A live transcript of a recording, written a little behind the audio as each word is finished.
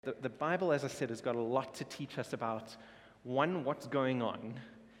The Bible, as I said, has got a lot to teach us about, one, what's going on,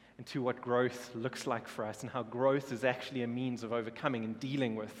 and two, what growth looks like for us, and how growth is actually a means of overcoming and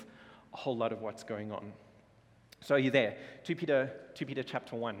dealing with a whole lot of what's going on. So are you there? 2 Peter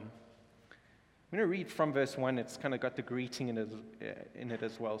chapter 1. I'm going to read from verse 1. It's kind of got the greeting in it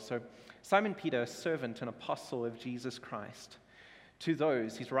as well. So Simon Peter, a servant and apostle of Jesus Christ,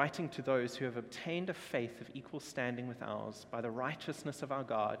 he's writing to those who have obtained a faith of equal standing with ours by the righteousness of our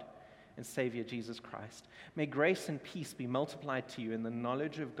God and Savior Jesus Christ. May grace and peace be multiplied to you in the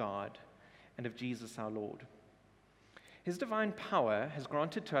knowledge of God and of Jesus our Lord. His divine power has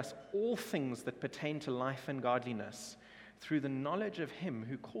granted to us all things that pertain to life and godliness through the knowledge of Him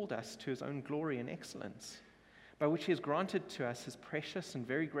who called us to His own glory and excellence, by which He has granted to us His precious and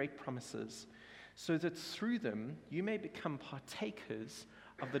very great promises, so that through them you may become partakers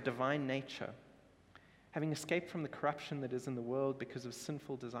of the divine nature, having escaped from the corruption that is in the world because of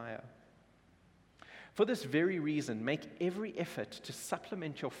sinful desire. For this very reason, make every effort to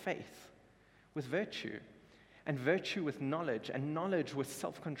supplement your faith with virtue, and virtue with knowledge, and knowledge with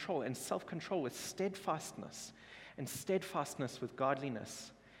self-control, and self-control with steadfastness, and steadfastness with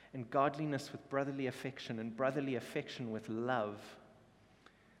godliness, and godliness with brotherly affection, and brotherly affection with love.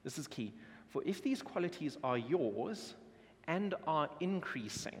 This is key. For if these qualities are yours and are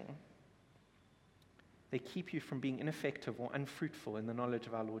increasing, they keep you from being ineffective or unfruitful in the knowledge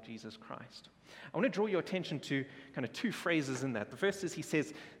of our Lord Jesus Christ. I want to draw your attention to kind of two phrases in that. The first is he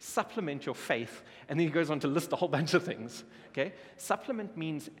says, supplement your faith, and then he goes on to list a whole bunch of things. Okay? Supplement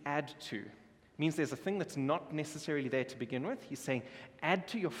means add to. It means there's a thing that's not necessarily there to begin with. He's saying, add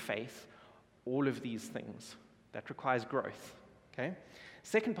to your faith all of these things. That requires growth. Okay?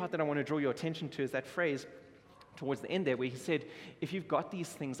 Second part that I want to draw your attention to is that phrase towards the end there where he said, if you've got these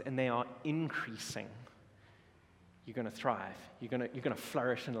things and they are increasing, you're going to thrive. You're going to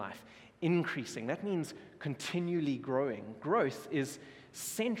flourish in life. Increasing, that means continually growing. Growth is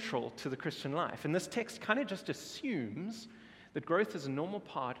central to the Christian life. And this text kind of just assumes that growth is a normal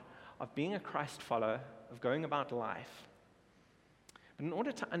part of being a Christ follower, of going about life. But in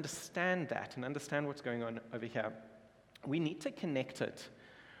order to understand that and understand what's going on over here, we need to connect it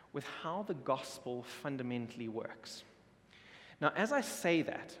with how the gospel fundamentally works. Now, as I say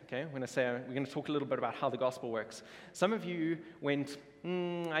that, okay, when I say we're going to talk a little bit about how the gospel works, some of you went,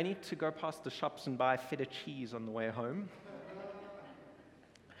 I need to go past the shops and buy feta cheese on the way home.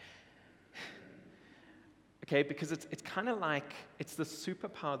 Okay, because it's kind of like it's the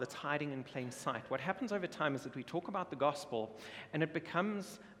superpower that's hiding in plain sight. What happens over time is that we talk about the gospel, and it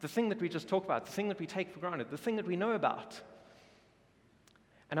becomes the thing that we just talk about, the thing that we take for granted, the thing that we know about.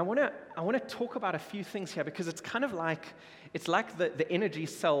 And I want to talk about a few things here because it's kind of like the energy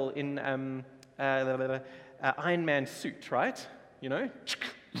cell in Iron Man suit, right? You know,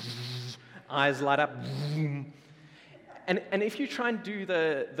 eyes light up. And if you try and do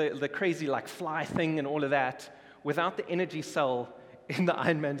the crazy like fly thing and all of that without the energy cell in the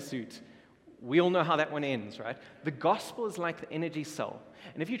Iron Man suit, we all know how that one ends, right? The gospel is like the energy cell.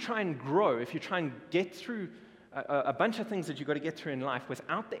 And if you try and grow, if you try and get through a bunch of things that you've got to get through in life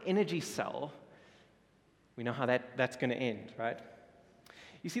without the energy cell, we know how that's going to end, right?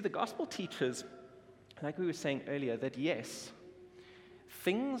 You see, the gospel teaches, like we were saying earlier, that yes,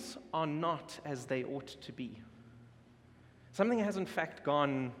 things are not as they ought to be. Something has, in fact,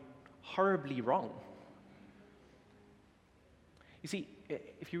 gone horribly wrong. You see,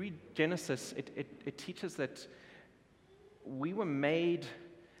 if you read Genesis, it teaches that we were made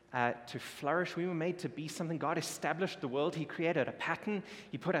to flourish. We were made to be something. God established the world. He created a pattern.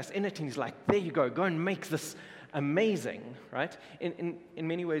 He put us in it, and He's like, there you go and make this amazing, right? In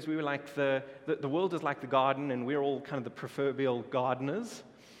many ways, we were like the world is like the garden, and we're all kind of the proverbial gardeners.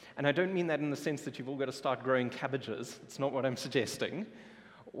 And I don't mean that in the sense that you've all got to start growing cabbages. It's not what I'm suggesting.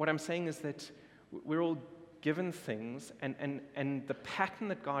 What I'm saying is that we're all given things, and the pattern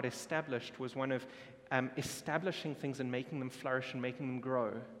that God established was one of establishing things and making them flourish and making them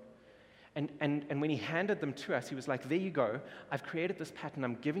grow. And when He handed them to us, He was like, there you go. I've created this pattern.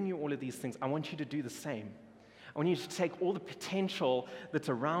 I'm giving you all of these things. I want you to do the same. I want you to take all the potential that's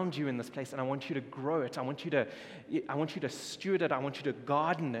around you in this place, and I want you to grow it. I want you to steward it. I want you to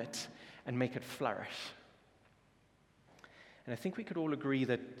garden it and make it flourish. And I think we could all agree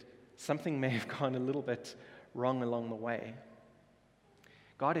that something may have gone a little bit wrong along the way.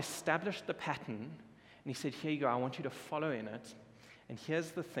 God established the pattern, and He said, here you go. I want you to follow in it. And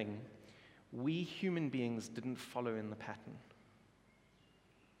here's the thing. We human beings didn't follow in the pattern.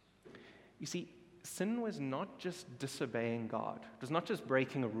 You see, sin was not just disobeying God. It was not just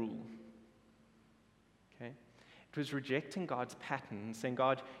breaking a rule. Okay? It was rejecting God's pattern, saying,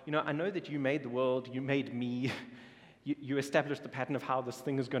 God, I know that you made the world, you made me, you established the pattern of how this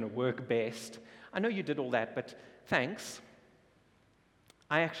thing is going to work best. I know you did all that, but thanks.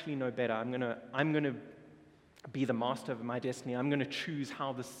 I actually know better. I'm going to be the master of my destiny. I'm going to choose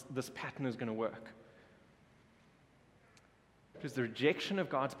how this pattern is going to work. It was the rejection of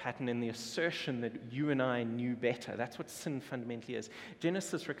God's pattern and the assertion that you and I knew better. That's what sin fundamentally is.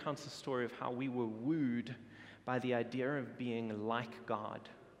 Genesis recounts the story of how we were wooed by the idea of being like God.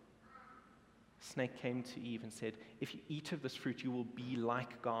 Snake came to Eve and said, if you eat of this fruit, you will be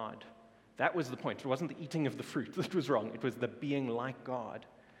like God. That was the point. It wasn't the eating of the fruit that was wrong. It was the being like God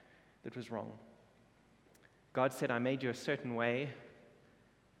that was wrong. God said, I made you a certain way.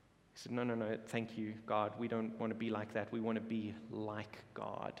 He said, no, thank you, God. We don't want to be like that. We want to be like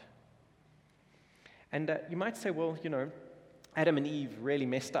God. And you might say, well, Adam and Eve really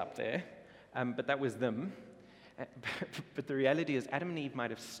messed up there, but that was them. But the reality is Adam and Eve might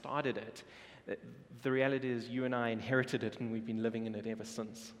have started it. The reality is you and I inherited it, and we've been living in it ever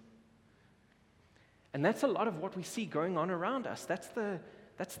since. And that's a lot of what we see going on around us. That's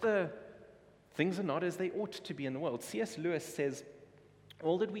the things are not as they ought to be in the world. C.S. Lewis says,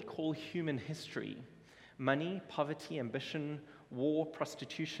 all that we call human history, money, poverty, ambition, war,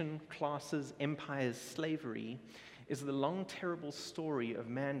 prostitution, classes, empires, slavery, is the long, terrible story of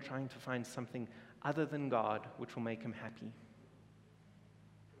man trying to find something other than God which will make him happy.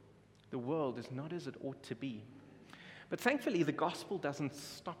 The world is not as it ought to be. But thankfully, the gospel doesn't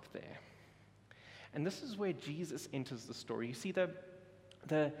stop there. And this is where Jesus enters the story. You see, the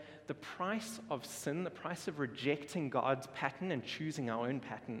price of sin, the price of rejecting God's pattern and choosing our own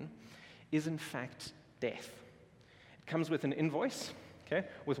pattern, is in fact death. It comes with an invoice, okay,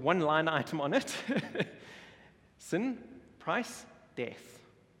 with one line item on it. Sin, price, death.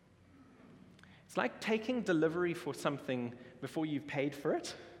 It's like taking delivery for something before you've paid for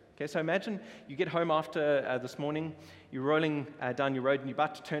it. Okay, so imagine you get home after this morning, you're rolling down your road and you're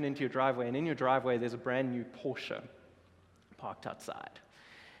about to turn into your driveway, and in your driveway there's a brand new Porsche parked outside.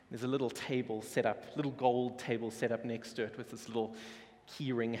 There's a little table set up, little gold table set up next to it with this little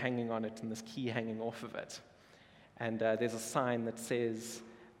key ring hanging on it and this key hanging off of it. And there's a sign that says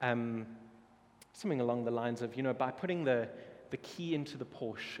something along the lines of, by putting the key into the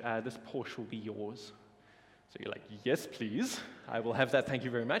Porsche, this Porsche will be yours. So you're like, yes, please. I will have that. Thank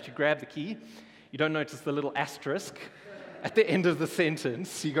you very much. You grab the key. You don't notice the little asterisk at the end of the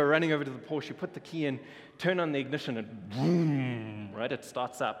sentence. You go running over to the Porsche, you put the key in, turn on the ignition, and boom, right? It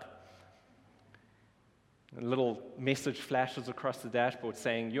starts up. A little message flashes across the dashboard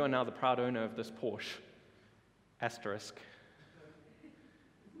saying, you are now the proud owner of this Porsche. Asterisk.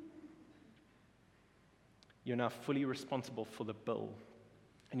 You're now fully responsible for the bill.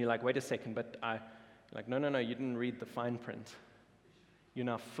 And you're like, wait a second, but no, you didn't read the fine print. You're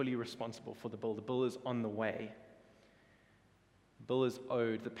now fully responsible for the bill. The bill is on the way. The bill is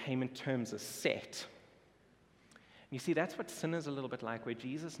owed. The payment terms are set. And you see, that's what sin is a little bit like, where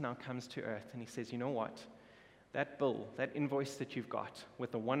Jesus now comes to earth and he says, you know what? That bill, that invoice that you've got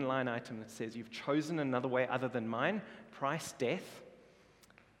with the one line item that says you've chosen another way other than mine, price, death,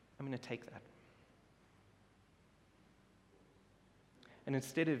 I'm going to take that. And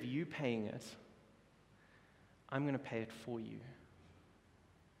instead of you paying it, I'm going to pay it for you.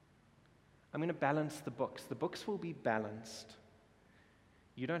 I'm going to balance the books. The books will be balanced.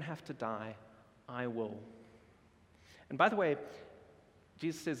 You don't have to die. I will. And by the way,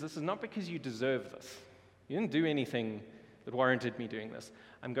 Jesus says this is not because you deserve this. You didn't do anything that warranted me doing this.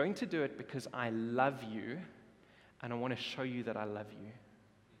 I'm going to do it because I love you, and I want to show you that I love you.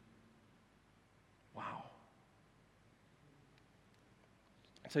 Wow.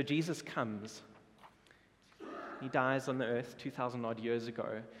 So Jesus comes. He dies on the earth 2,000 odd years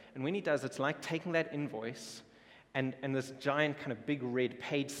ago. And when he does, it's like taking that invoice and this giant kind of big red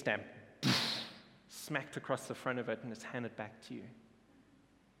paid stamp smacked across the front of it, and it's handed back to you.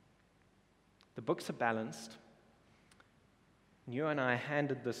 The books are balanced. And you and I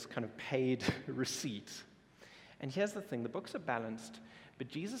handed this kind of paid receipt. And here's the thing, the books are balanced, but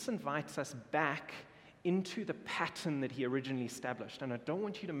Jesus invites us back into the pattern that he originally established. And I don't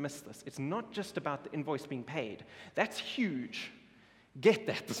want you to miss this. It's not just about the invoice being paid. That's huge. Get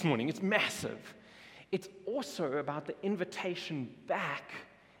that this morning. It's massive. It's also about the invitation back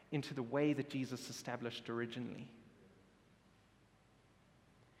into the way that Jesus established originally.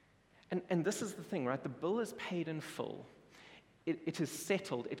 And this is the thing, right? The bill is paid in full. It is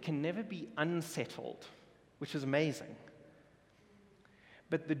settled. It can never be unsettled, which is amazing.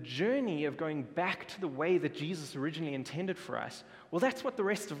 But the journey of going back to the way that Jesus originally intended for us, well, that's what the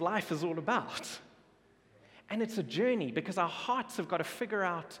rest of life is all about. And it's a journey because our hearts have got to figure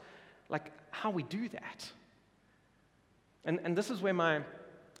out like how we do that. And this is where my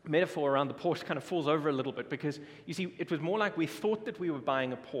metaphor around the Porsche kind of falls over a little bit, because you see, it was more like we thought that we were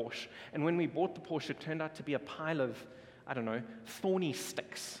buying a Porsche, and when we bought the Porsche, it turned out to be a pile of, I don't know, thorny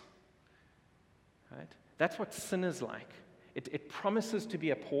sticks. Right? That's what sin is like. It promises to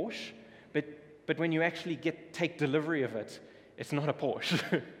be a Porsche, but when you actually take delivery of it, it's not a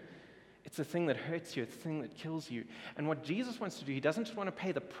Porsche. It's a thing that hurts you. It's a thing that kills you. And what Jesus wants to do, he doesn't just want to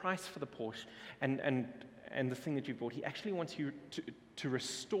pay the price for the Porsche and the thing that you bought. He actually wants you to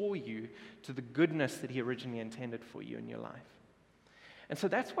restore you to the goodness that he originally intended for you in your life. And so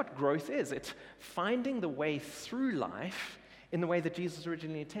that's what growth is. It's finding the way through life in the way that Jesus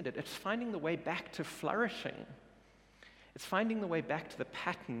originally intended. It's finding the way back to flourishing. It's finding the way back to the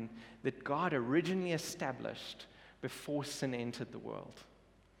pattern that God originally established before sin entered the world.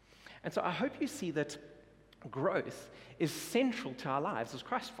 And so I hope you see that growth is central to our lives as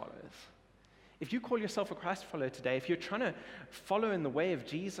Christ followers. If you call yourself a Christ follower today, if you're trying to follow in the way of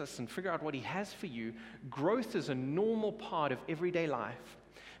Jesus and figure out what he has for you, growth is a normal part of everyday life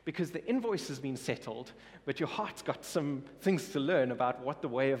because the invoice has been settled, but your heart's got some things to learn about what the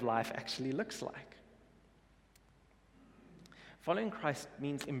way of life actually looks like. Following Christ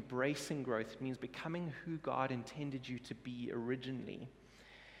means embracing growth. It means becoming who God intended you to be originally.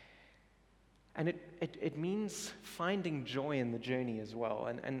 And it means finding joy in the journey as well.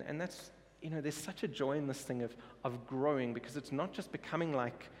 And that's, there's such a joy in this thing of growing, because it's not just becoming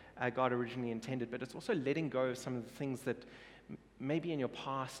like God originally intended, but it's also letting go of some of the things that maybe in your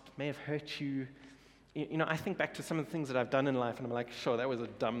past may have hurt you. I think back to some of the things that I've done in life, and I'm like, sure, that was a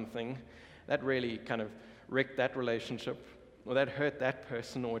dumb thing. That really kind of wrecked that relationship, or that hurt that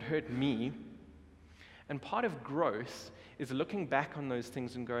person, or it hurt me. And part of growth is looking back on those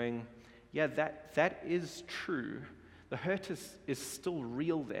things and going, yeah, that is true. The hurt is still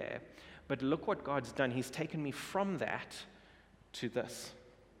real there, but look what God's done. He's taken me from that to this.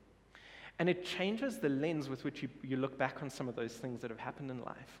 And it changes the lens with which you look back on some of those things that have happened in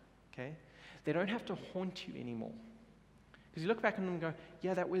life, okay? They don't have to haunt you anymore. Because you look back on them and go,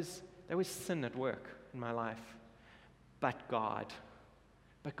 yeah, that was sin at work in my life. But God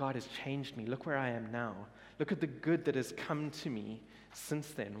has changed me. Look where I am now. Look at the good that has come to me since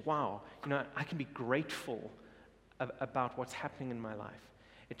then. Wow, I can be grateful about what's happening in my life.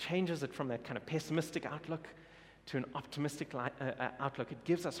 It changes it from that kind of pessimistic outlook to an optimistic outlook. It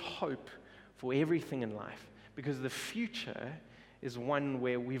gives us hope for everything in life, because the future is one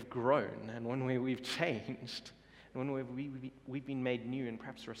where we've grown and one where we've changed and one where we've been made new and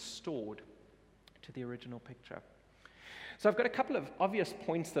perhaps restored to the original picture. So I've got a couple of obvious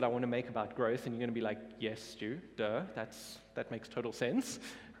points that I want to make about growth, and you're going to be like, yes, Stu, duh, that makes total sense,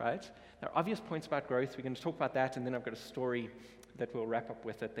 right? There are obvious points about growth. We're going to talk about that, and then I've got a story that we'll wrap up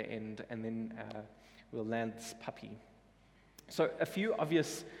with at the end, and then we'll land this puppy. So a few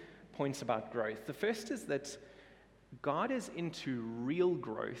obvious points about growth. The first is that God is into real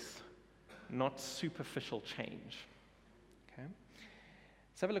growth, not superficial change. Okay?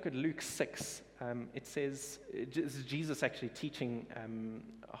 Let's have a look at Luke 6. It says, this is Jesus actually teaching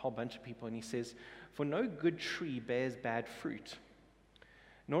a whole bunch of people, and he says, "For no good tree bears bad fruit,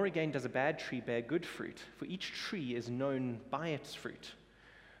 nor again does a bad tree bear good fruit, for each tree is known by its fruit.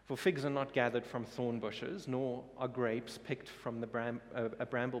 For figs are not gathered from thorn bushes, nor are grapes picked from a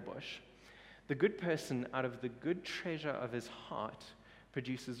bramble bush. The good person out of the good treasure of his heart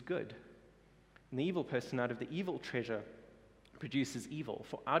produces good, and the evil person out of the evil treasure produces evil.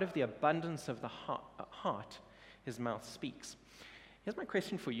 For out of the abundance of the heart, his mouth speaks." Here's my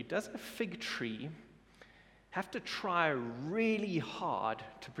question for you. Does a fig tree have to try really hard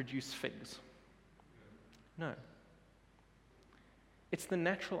to produce figs? No. It's the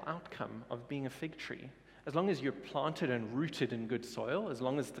natural outcome of being a fig tree. As long as you're planted and rooted in good soil, as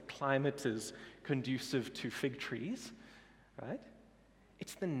long as the climate is conducive to fig trees, right?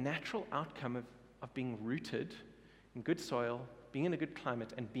 It's the natural outcome of being rooted in good soil, being in a good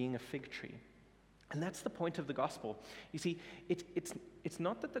climate, and being a fig tree. And that's the point of the gospel. You see, it's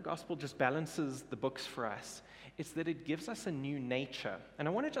not that the gospel just balances the books for us. It's that it gives us a new nature. And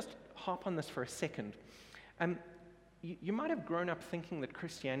I want to just harp on this for a second. You might have grown up thinking that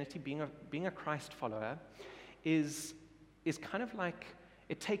Christianity, being a Christ follower, is kind of like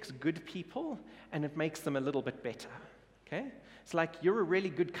it takes good people and it makes them a little bit better. Okay? It's like you're a really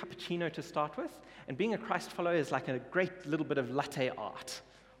good cappuccino to start with, and being a Christ follower is like a great little bit of latte art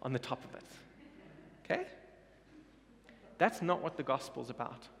on the top of it. Okay? That's not what the gospel's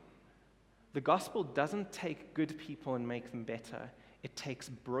about. The gospel doesn't take good people and make them better. It takes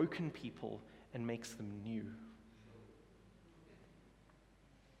broken people and makes them new.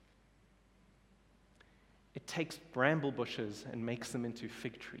 It takes bramble bushes and makes them into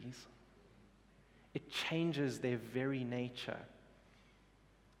fig trees. It changes their very nature.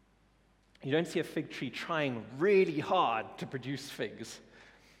 You don't see a fig tree trying really hard to produce figs.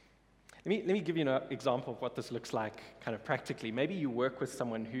 Let me give you an example of what this looks like kind of practically. Maybe you work with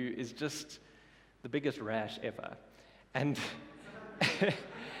someone who is just the biggest rash ever. And,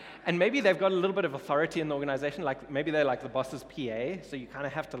 and maybe they've got a little bit of authority in the organization, like maybe they're like the boss's PA, so you kind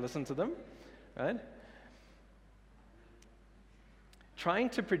of have to listen to them, right? Trying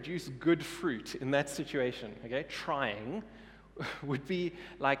to produce good fruit in that situation, okay, trying, would be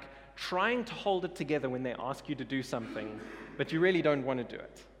like trying to hold it together when they ask you to do something, but you really don't want to do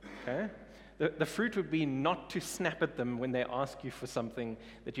it, okay? The fruit would be not to snap at them when they ask you for something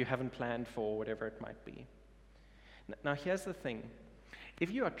that you haven't planned for, whatever it might be. Now, here's the thing.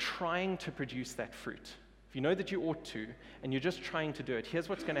 If you are trying to produce that fruit, if you know that you ought to, and you're just trying to do it, here's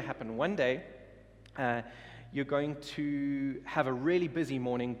what's going to happen. One day, you're going to have a really busy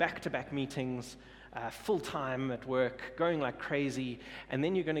morning, back-to-back meetings, full-time at work, going like crazy, and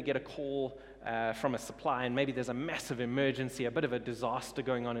then you're going to get a call from a supplier, and maybe there's a massive emergency, a bit of a disaster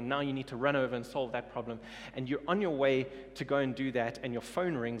going on, and now you need to run over and solve that problem, and you're on your way to go and do that, and your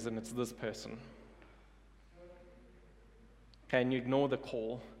phone rings, and it's this person. Okay, and you ignore the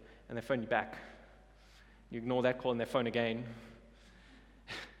call, and they phone you back. You ignore that call, and they phone again.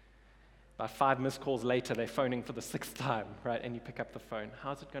 About 5 missed calls later, they're phoning for the 6th time, right? And you pick up the phone.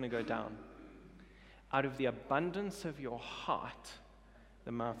 How's it going to go down? Out of the abundance of your heart,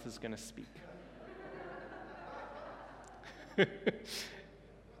 the mouth is going to speak. But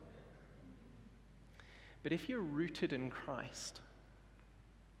if you're rooted in Christ,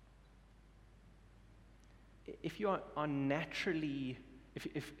 if you are naturally,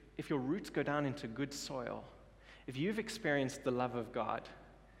 if your roots go down into good soil, if you've experienced the love of God,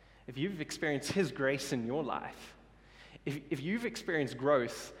 if you've experienced His grace in your life, if you've experienced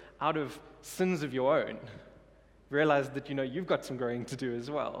growth out of sins of your own, realize that you've got some growing to do as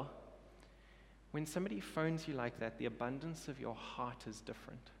well. When somebody phones you like that, the abundance of your heart is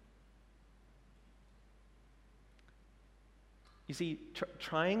different. You see,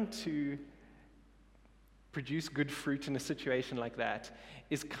 trying to produce good fruit in a situation like that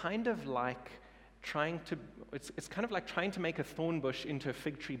is kind of like it's kind of like trying to make a thorn bush into a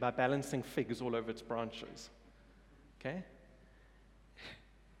fig tree by balancing figs all over its branches. Okay?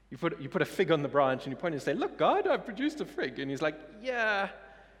 You put a fig on the branch and you point and say, "Look, God, I've produced a fig." And He's like, "Yeah,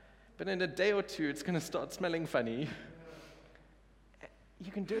 but in a day or two, it's going to start smelling funny."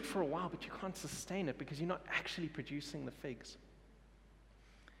 You can do it for a while, but you can't sustain it because you're not actually producing the figs.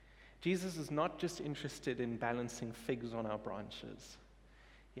 Jesus is not just interested in balancing figs on our branches.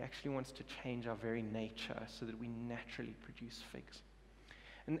 He actually wants to change our very nature so that we naturally produce figs.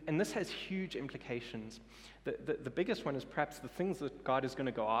 And this has huge implications. The biggest one is perhaps the things that God is going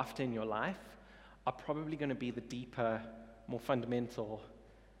to go after in your life are probably going to be the deeper, more fundamental,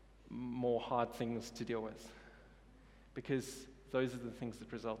 more hard things to deal with. Because those are the things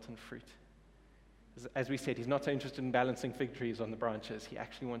that result in fruit. As we said, He's not so interested in balancing fig trees on the branches. He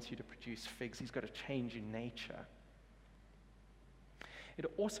actually wants you to produce figs. He's got to change your nature. It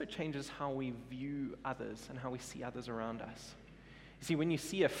also changes how we view others and how we see others around us. You see, when you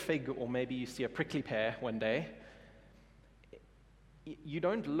see a fig or maybe you see a prickly pear one day, you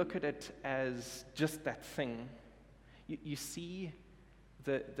don't look at it as just that thing. You see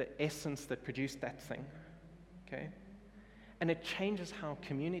the essence that produced that thing, okay? And it changes how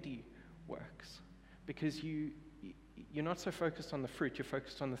community works because you're not so focused on the fruit, you're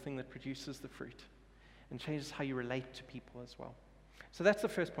focused on the thing that produces the fruit and changes how you relate to people as well. So that's the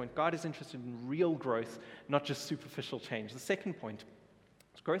first point. God is interested in real growth, not just superficial change. The second point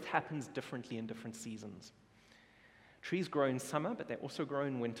is growth happens differently in different seasons. Trees grow in summer, but they also grow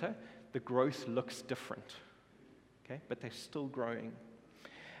in winter. The growth looks different, okay? But they're still growing.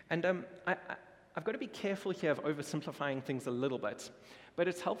 And I've got to be careful here of oversimplifying things a little bit, but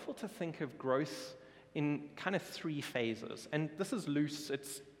it's helpful to think of growth in kind of 3 phases. And this is loose.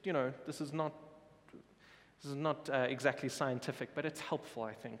 It's, this is not exactly scientific, but it's helpful,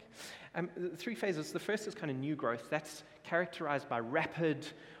 I think. 3 phases. The first is kind of new growth. That's characterized by rapid,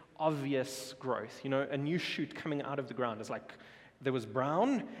 obvious growth. A new shoot coming out of the ground. It's like there was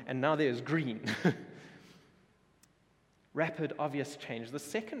brown, and now there's green. Rapid, obvious change. The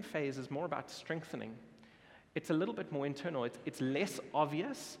second phase is more about strengthening. It's a little bit more internal. It's less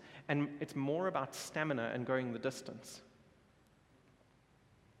obvious, and it's more about stamina and going the distance.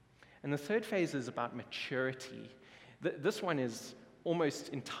 And the third phase is about maturity. This one is almost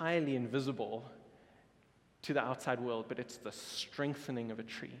entirely invisible to the outside world, but it's the strengthening of a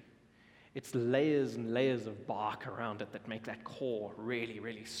tree. It's layers and layers of bark around it that make that core really,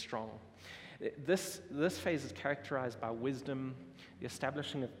 really strong. This phase is characterized by wisdom, the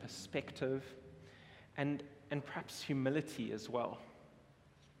establishing of perspective, and perhaps humility as well.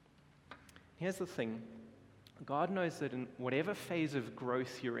 Here's the thing. God knows that in whatever phase of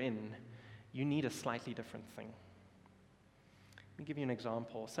growth you're in, you need a slightly different thing. Let me give you an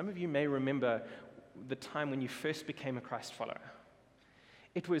example. Some of you may remember the time when you first became a Christ follower.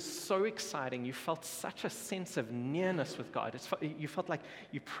 It was so exciting. You felt such a sense of nearness with God. You felt like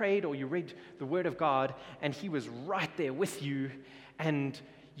you prayed or you read the Word of God, and He was right there with you, and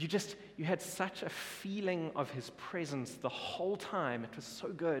you had such a feeling of His presence the whole time. It was so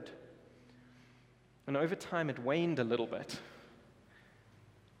good. And over time, it waned a little bit.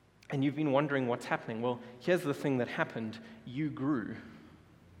 And you've been wondering what's happening. Well, here's the thing that happened. You grew.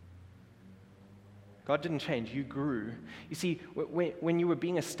 God didn't change, you grew. You see, when you were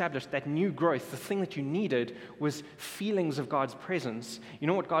being established, that new growth, the thing that you needed was feelings of God's presence. You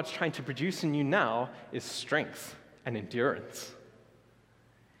know what God's trying to produce in you now is strength and endurance.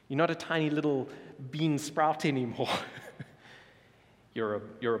 You're not a tiny little bean sprout anymore. You're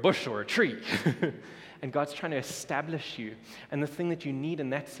a bush or a tree. And God's trying to establish you. And the thing that you need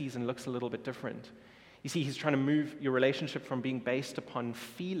in that season looks a little bit different. You see, He's trying to move your relationship from being based upon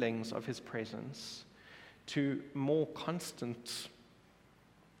feelings of His presence to more constant,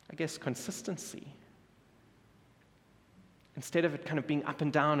 consistency. Instead of it kind of being up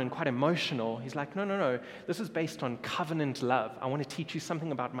and down and quite emotional, He's like, no, this is based on covenant love. I want to teach you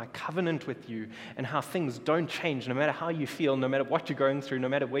something about my covenant with you and how things don't change no matter how you feel, no matter what you're going through, no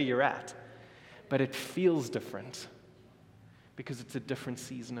matter where you're at. But it feels different because it's a different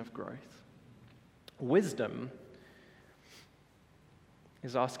season of growth. Wisdom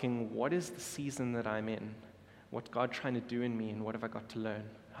is asking, what is the season that I'm in? What's God trying to do in me, and what have I got to learn?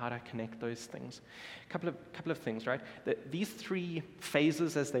 How do I connect those things? A couple of things, right? These three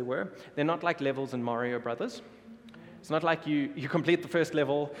phases as they were, they're not like levels in Mario Brothers. It's not like you complete the first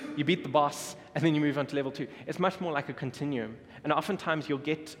level, you beat the boss, and then you move on to level 2. It's much more like a continuum. And oftentimes you'll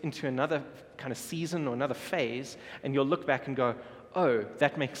get into another kind of season or another phase, and you'll look back and go, oh,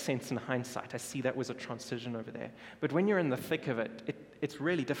 that makes sense in hindsight. I see that was a transition over there. But when you're in the thick of it, it's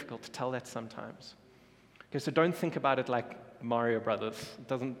really difficult to tell that sometimes. Okay, so don't think about it like Mario Brothers. It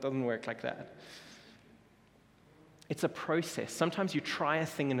doesn't work like that. It's a process. Sometimes you try a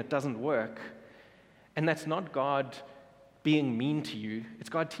thing and it doesn't work, and that's not God being mean to you. It's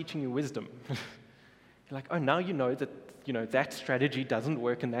God teaching you wisdom. You're like, oh, now you know that strategy doesn't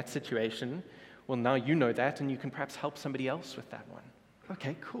work in that situation. Well, now you know that, and you can perhaps help somebody else with that one.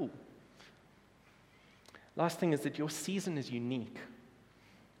 Okay, cool. Last thing is that your season is unique.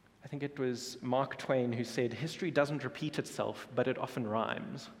 I think it was Mark Twain who said, history doesn't repeat itself, but it often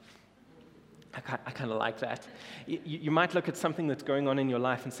rhymes. I kind of like that. You might look at something that's going on in your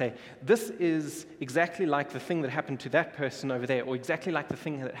life and say, this is exactly like the thing that happened to that person over there, or exactly like the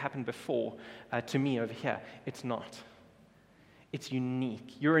thing that happened before to me over here. It's not. It's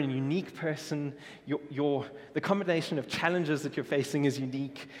unique. You're a unique person. The combination of challenges that you're facing is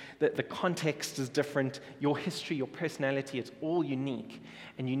unique. The context is different. Your history, your personality, it's all unique.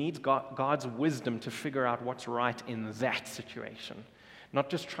 And you need God's wisdom to figure out what's right in that situation, not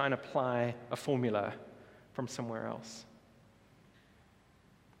just try and apply a formula from somewhere else.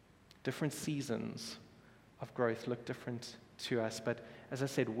 Different seasons of growth look different to us, but as I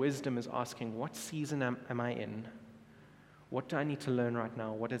said, wisdom is asking, what season am I in? What do I need to learn right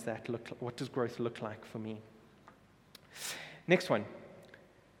now? What does growth look like for me? Next one.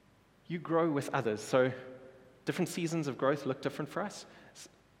 You grow with others. So different seasons of growth look different for us.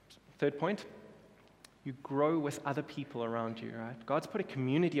 Third point. You grow with other people around you, right? God's put a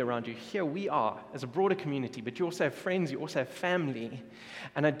community around you. Here we are as a broader community, but you also have friends, you also have family.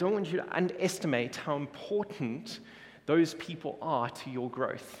 And I don't want you to underestimate how important those people are to your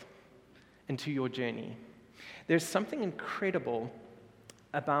growth and to your journey. There's something incredible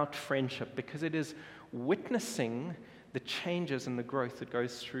about friendship because it is witnessing the changes and the growth that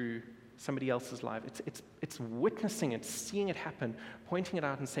goes through somebody else's life. It's witnessing it, seeing it happen, pointing it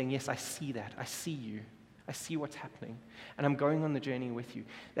out and saying, yes, I see that. I see you. I see what's happening. And I'm going on the journey with you.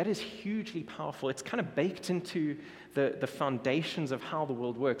 That is hugely powerful. It's kind of baked into the foundations of how the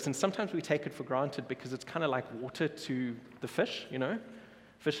world works. And sometimes we take it for granted because it's kind of like water to the fish, you know?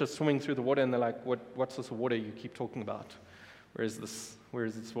 Fish are swimming through the water and they're like, what's this water you keep talking about? Where's this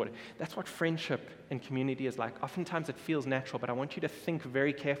whereas it's water. That's what friendship and community is like. Oftentimes it feels natural, but I want you to think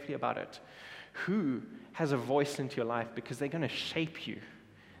very carefully about it. Who has a voice into your life? Because they're going to shape you.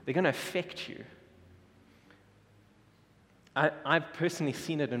 They're going to affect you. I've personally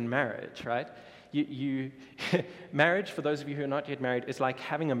seen it in marriage, right? Marriage, for those of you who are not yet married, is like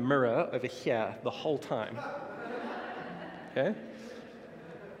having a mirror over here the whole time. Okay?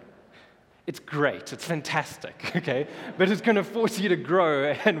 It's great, it's fantastic, okay? But it's going to force you to grow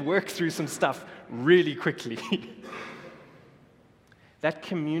and work through some stuff really quickly. That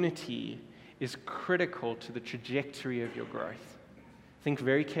community is critical to the trajectory of your growth. Think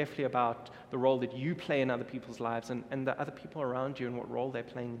very carefully about the role that you play in other people's lives and the other people around you and what role they're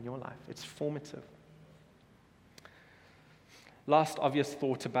playing in your life. It's formative. Last obvious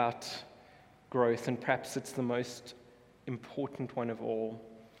thought about growth, and perhaps it's the most important one of all,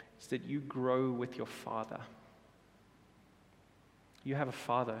 is that you grow with your Father. You have a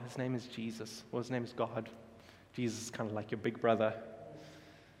Father. His name is Jesus. Well, his name is God. Jesus is kind of like your big brother.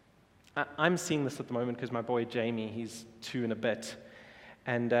 I'm seeing this at the moment because my boy Jamie, he's 2 and a bit.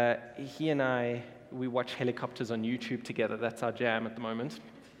 And he and I, we watch helicopters on YouTube together. That's our jam at the moment.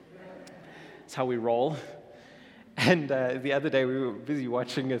 It's how we roll. And the other day we were busy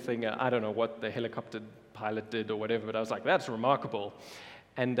watching a thing. I don't know what the helicopter pilot did or whatever, but I was like, that's remarkable.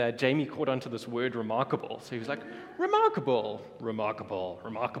 And Jamie caught onto this word remarkable. So he was like, remarkable, remarkable,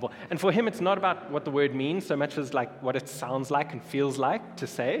 remarkable. And for him, it's not about what the word means so much as like what it sounds like and feels like to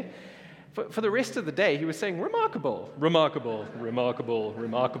say. For the rest of the day, he was saying, remarkable, remarkable, remarkable,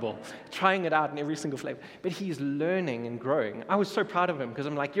 remarkable, trying it out in every single flavor. But he's learning and growing. I was so proud of him because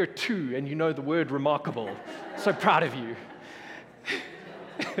I'm like, you're 2 and you know the word remarkable. So proud of you.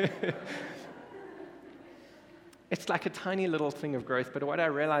 It's like a tiny little thing of growth, but what I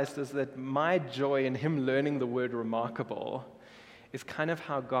realized is that my joy in him learning the word remarkable is kind of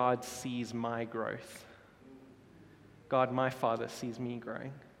how God sees my growth. God, my Father, sees me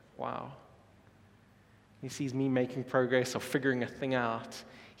growing. Wow. He sees me making progress or figuring a thing out.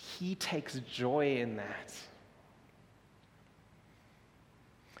 He takes joy in that.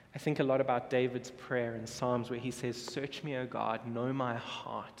 I think a lot about David's prayer in Psalms where he says, search me, O God, know my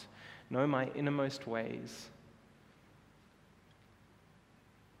heart, know my innermost ways.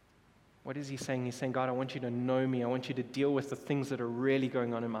 What is he saying? He's saying, God, I want you to know me. I want you to deal with the things that are really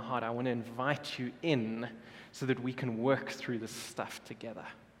going on in my heart. I want to invite you in so that we can work through this stuff together.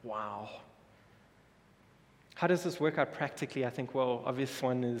 Wow. How does this work out practically? I think, well, obvious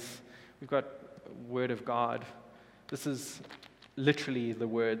one is we've got Word of God. This is literally the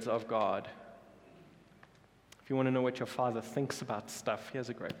words of God. If you want to know what your Father thinks about stuff, here's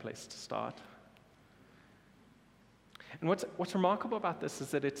a great place to start. And what's remarkable about this is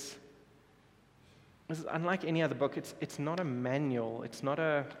that it's unlike any other book. It's not a manual. It's not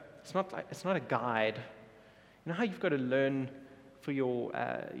a guide. You know how you've got to learn for your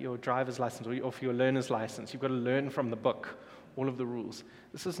driver's license or for your learner's license? You've got to learn from the book all of the rules.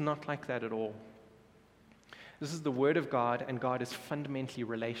 This is not like that at all. This is the Word of God, and God is fundamentally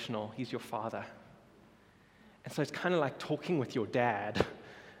relational. He's your Father. And so it's kind of like talking with your dad,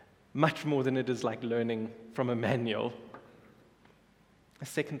 much more than it is like learning from a manual. The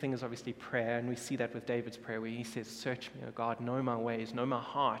second thing is obviously prayer, and we see that with David's prayer where he says, search me, O God, know my ways, know my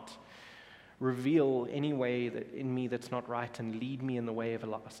heart. Reveal any way that in me that's not right and lead me in the way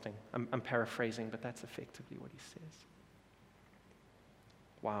everlasting. I'm paraphrasing, but that's effectively what he says.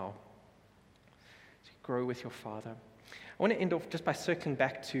 Wow. So you grow with your Father. I want to end off just by circling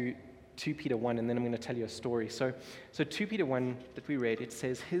back to 2 Peter 1, and then I'm going to tell you a story. So 2 Peter 1 that we read, it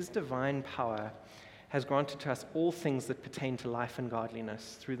says, his divine power has granted to us all things that pertain to life and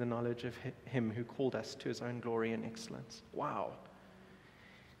godliness through the knowledge of him who called us to his own glory and excellence. Wow.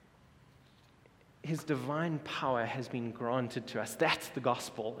 His divine power has been granted to us. That's the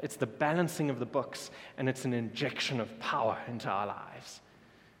gospel. It's the balancing of the books, and it's an injection of power into our lives.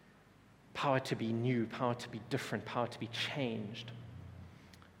 Power to be new, power to be different, power to be changed.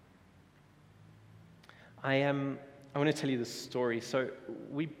 I want to tell you this story. So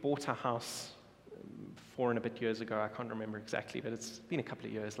we bought a house 4 and a bit years ago. I can't remember exactly, but it's been a couple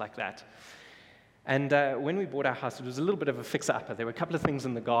of years like that. And when we bought our house, it was a little bit of a fixer-upper. There were a couple of things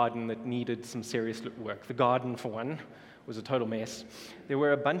in the garden that needed some serious work. The garden, for one, was a total mess. There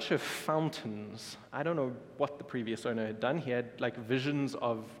were a bunch of fountains. I don't know what the previous owner had done. He had like visions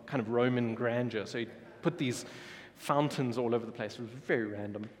of kind of Roman grandeur. So he put these fountains all over the place. It was very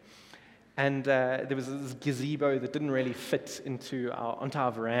random. And there was this gazebo that didn't really fit onto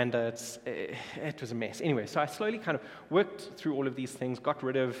our veranda. It was a mess. Anyway, so I slowly kind of worked through all of these things, got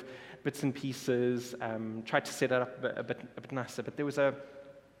rid of bits and pieces, tried to set it up a bit nicer, but there was a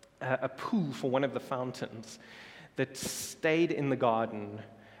pool for one of the fountains that stayed in the garden,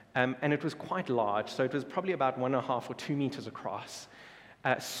 and it was quite large, so it was probably about 1.5 or 2 meters across,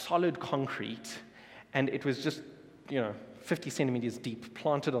 solid concrete, and it was just, 50 centimeters deep,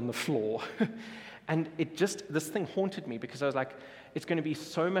 planted on the floor. And this thing haunted me because I was like, it's going to be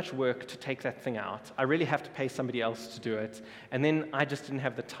so much work to take that thing out. I really have to pay somebody else to do it. And then I just didn't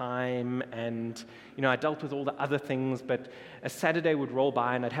have the time, and I dealt with all the other things, but a Saturday would roll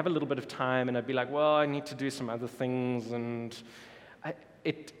by and I'd have a little bit of time and I'd be like, well, I need to do some other things, and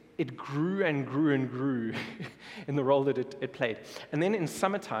it grew and grew and grew in the role that it played. And then in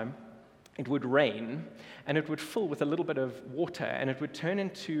summertime, it would rain, and it would fill with a little bit of water, and it would turn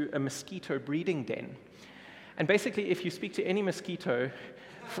into a mosquito breeding den. And basically, if you speak to any mosquito,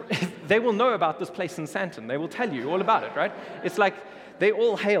 they will know about this place in Sandton. They will tell you all about it, right? It's like they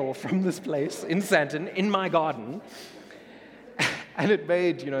all hail from this place in Sandton, in my garden, and it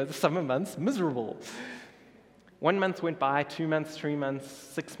made, the summer months miserable. 1 month went by, 2 months, 3 months,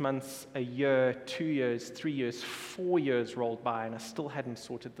 6 months, a year, 2 years, 3 years, 4 years rolled by, and I still hadn't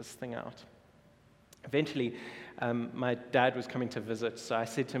sorted this thing out. Eventually, my dad was coming to visit, so I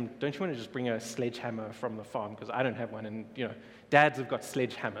said to him, don't you want to just bring a sledgehammer from the farm? Because I don't have one, and dads have got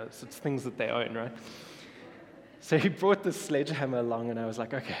sledgehammers. It's things that they own, right? So he brought this sledgehammer along, and I was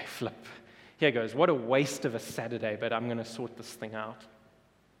like, okay, flip. Here goes. What a waste of a Saturday, but I'm going to sort this thing out.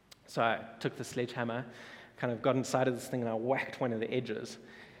 So I took the sledgehammer, kind of got inside of this thing, and I whacked one of the edges.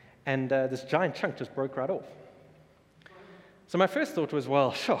 And this giant chunk just broke right off. So my first thought was,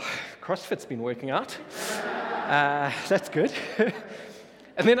 well, sure, CrossFit's been working out. That's good.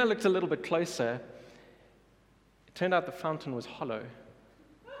 And then I looked a little bit closer. It turned out the fountain was hollow.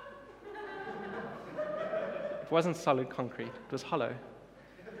 It wasn't solid concrete. It was hollow.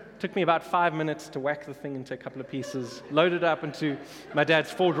 It took me about 5 minutes to whack the thing into a couple of pieces, load it up into my dad's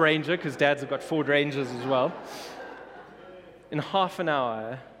Ford Ranger, because dads have got Ford Rangers as well. In half an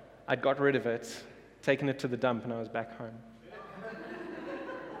hour, I'd got rid of it, taken it to the dump, and I was back home.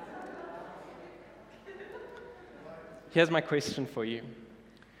 Here's my question for you.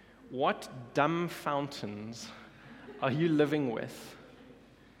 What dumb fountains are you living with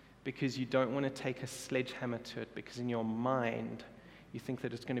because you don't want to take a sledgehammer to it, because in your mind you think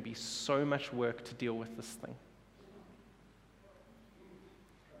that it's going to be so much work to deal with this thing?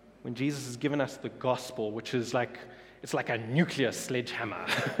 When Jesus has given us the gospel, which is it's like a nuclear sledgehammer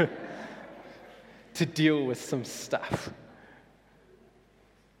to deal with some stuff.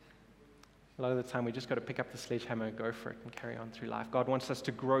 A lot of the time, we just got to pick up the sledgehammer and go for it and carry on through life. God wants us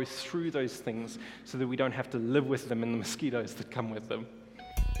to grow through those things so that we don't have to live with them and the mosquitoes that come with them.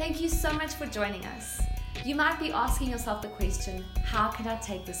 Thank you so much for joining us. You might be asking yourself the question, how can I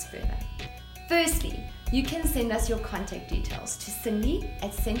take this further? Firstly, you can send us your contact details to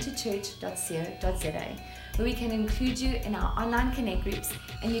cindy@centerchurch.co.za, where we can include you in our online connect groups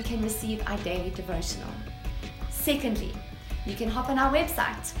and you can receive our daily devotional. Secondly, you can hop on our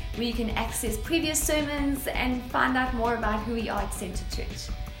website where you can access previous sermons and find out more about who we are at Center Church.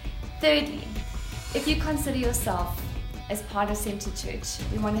 Thirdly, if you consider yourself as part of Center Church,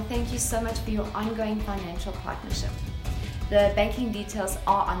 we want to thank you so much for your ongoing financial partnership. The banking details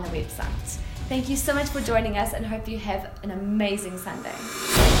are on the website. Thank you so much for joining us and hope you have an amazing Sunday.